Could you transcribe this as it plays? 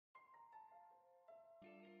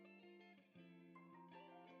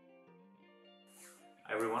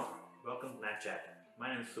Hi everyone, welcome to NATChat.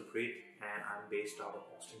 My name is Supreet and I'm based out of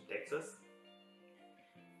Austin, Texas.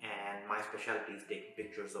 And my specialty is taking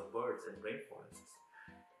pictures of birds and rainforests.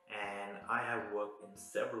 And I have worked in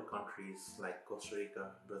several countries like Costa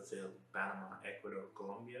Rica, Brazil, Panama, Ecuador,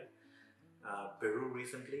 Colombia, Peru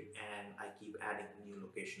recently, and I keep adding new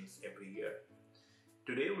locations every year.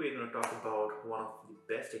 Today we're going to talk about one of the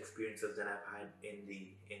best experiences that I've had in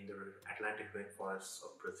the Atlantic rainforests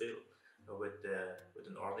of Brazil with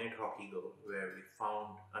an Ornate Hawk Eagle, where we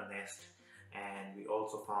found a nest and we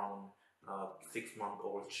also found a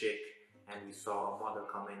 6-month-old chick, and we saw a mother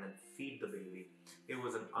come in and feed the baby. It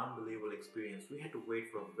was an unbelievable experience. We had to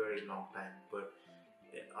wait for a very long time, but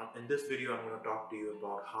in this video I'm going to talk to you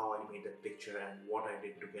about how I made that picture and what I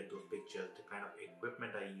did to get those pictures, the kind of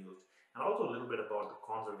equipment I used, and also a little bit about the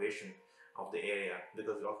conservation of the area,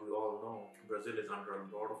 because as we all know, Brazil is under a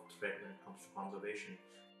lot of threat when it comes to conservation.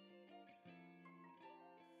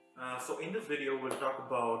 So in this video we'll talk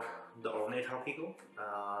about the Ornate Hawk Eagle,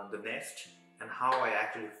 the nest, and how I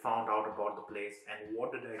actually found out about the place and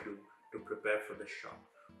what did I do to prepare for this shot.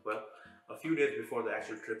 Well, a few days before the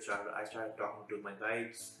actual trip started, I started talking to my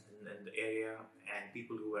guides in the area and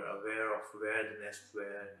people who were aware of where the nests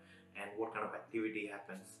were and what kind of activity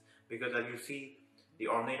happens. Because as you see, the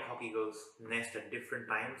Ornate Hawk Eagles nest at different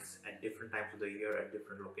times of the year at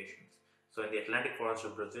different locations. So in the Atlantic forest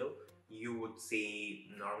of Brazil, you would see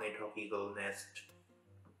an Ornate Hawk Eagle nest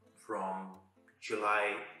from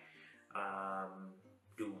July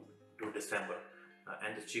to December,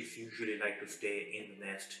 and the chicks usually like to stay in the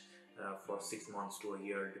nest for 6 months to a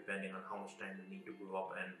year, depending on how much time they need to grow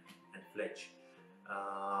up and fledge.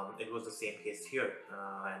 It was the same case here,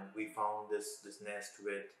 and we found this nest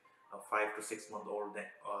with a 5 to 6 month old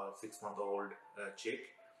chick,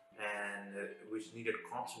 and which needed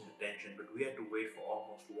constant attention, but we had to wait for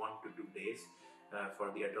almost 1 to 2 days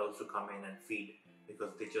for the adults to come in and feed,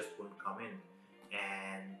 because they just wouldn't come in,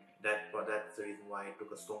 and that's the reason why it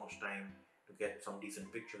took us so much time to get some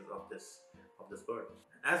decent pictures of this bird.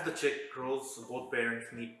 As the chick grows, both parents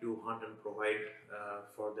need to hunt and provide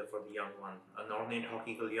for the young one. An Ornate Hawk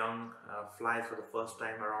Eagle young flies for the first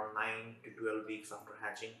time around 9 to 12 weeks after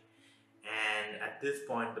hatching. And at this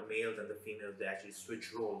point, the males and the females, they actually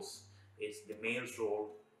switch roles. It's the male's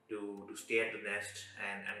role to stay at the nest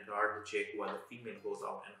and guard the chick, while the female goes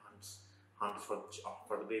out and hunts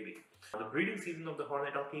for the baby. The breeding season of the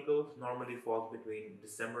Ornate Hawk Eagle normally falls between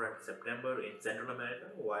December and September in Central America,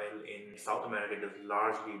 while in South America it is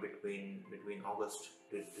largely between August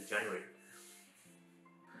to January.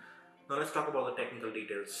 Now let's talk about the technical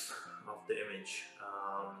details of the image.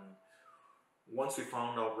 Once we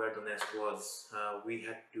found out where the nest was, we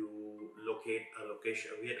had to locate a location.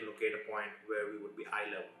 We had to locate a point where we would be eye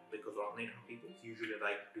level, because Ornate Hawk Eagles usually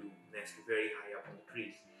like to nest very high up in the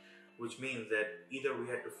trees, which means that either we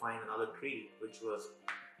had to find another tree which was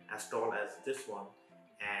as tall as this one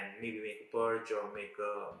and maybe make a perch or make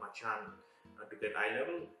a machan to get eye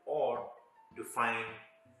level, or to find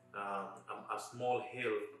a small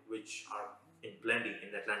hill which are in plenty in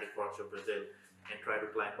the Atlantic forest of Brazil, and try to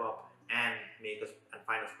climb up and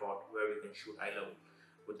find a spot where we can shoot eye level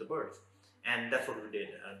with the birds. And that's what we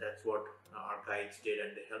did, and that's what our guides did,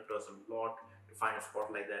 and they helped us a lot to find a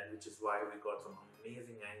spot like that, which is why we got some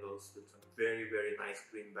amazing angles with some very nice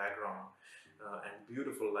green background and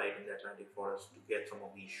beautiful light in the Atlantic forest to get some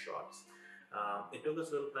of these shots. It took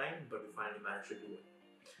us a little time, but we finally managed to do it.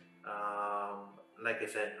 Like I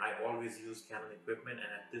said, I always use Canon equipment,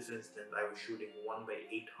 and at this instance I was shooting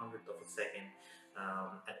 1/800th of a second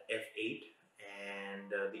at f8,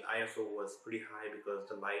 and the ISO was pretty high because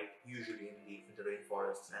the light usually in the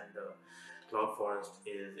rainforests and the cloud forest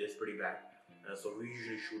is pretty bad. So we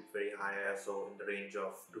usually shoot very high ISO in the range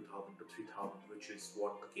of 2000 to 3000, which is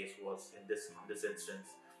what the case was in this instance.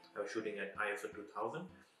 I was shooting at ISO 2000,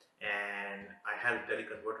 and I had a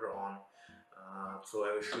teleconverter on, so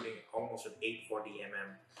I was shooting almost at 840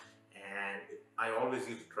 mm, and I always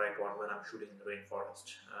use a tripod when I'm shooting in the rainforest.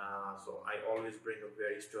 So I always bring a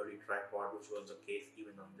very sturdy tripod, which was the case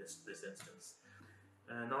even on this instance.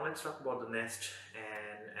 Now let's talk about the nest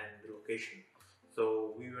and the location.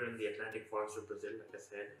 So we were in the Atlantic forest of Brazil, like I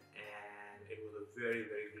said, and it was a very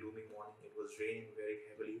gloomy morning. It was raining very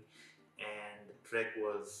heavily, and the trek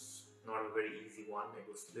was not a very easy one. It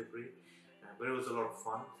was slippery, but it was a lot of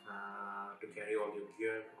fun to carry all your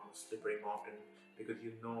gear on a slippery mountain, because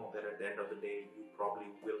you know that at the end of the day you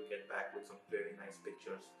probably will get back with some very nice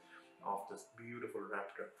pictures of this beautiful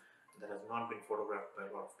raptor that has not been photographed by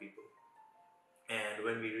a lot of people. And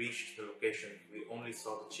when we reached the location, we only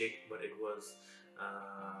saw the chick, but it was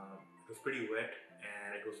It was pretty wet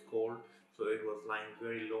and it was cold, so it was lying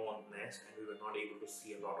very low on the nest and we were not able to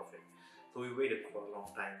see a lot of it. So we waited for a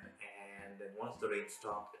long time, and then once the rain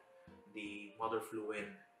stopped, the mother flew in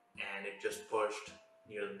and it just perched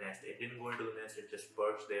near the nest. It didn't go into the nest, it just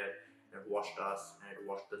perched there and it watched us and it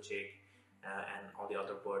watched the chick and all the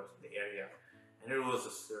other birds in the area. And it was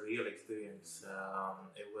a surreal experience.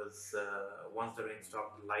 It was, once the rain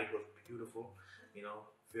stopped, the light was beautiful, you know,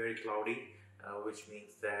 very cloudy, which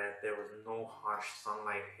means that there was no harsh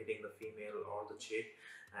sunlight hitting the female or the chick,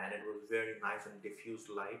 and it was very nice and diffused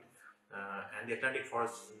light. And the Atlantic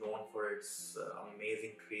forest is known for its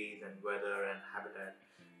amazing trees and weather and habitat,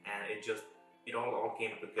 and it all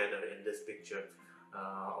came together in this picture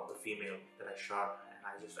of the female that I shot, and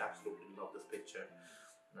I just absolutely love this picture.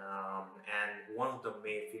 And once the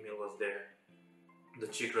female was there, the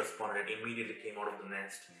chick responded. It immediately came out of the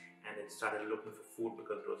nest and it started looking for food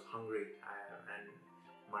because it was hungry. And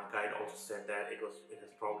my guide also said that it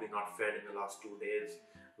has probably not fed in the last 2 days,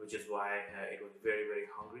 which is why it was very, very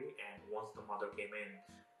hungry. And once the mother came in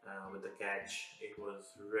with the catch, it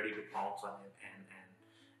was ready to pounce on it and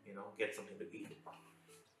you know, get something to eat.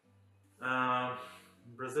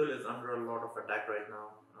 Brazil is under a lot of attack right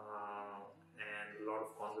now, and a lot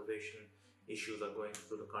of conservation issues are going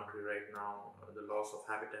through the country right now. The loss of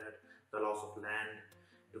habitat, the loss of land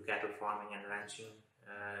to cattle farming and ranching.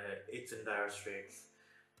 It's in dire straits.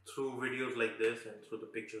 Through videos like this and through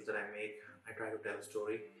the pictures that I make, I try to tell a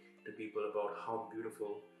story to people about how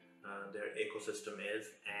beautiful their ecosystem is,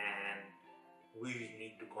 and we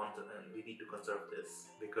need to conserve this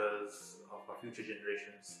because of our future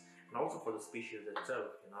generations and also for the species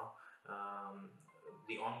itself. You know,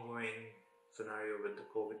 the ongoing scenario with the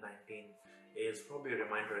COVID-19 is probably a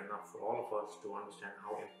reminder enough for all of us to understand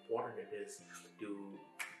how important it is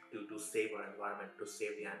to save our environment, to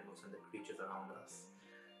save the animals and the creatures around us.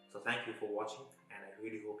 So thank you for watching, and I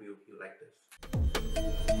really hope you like this.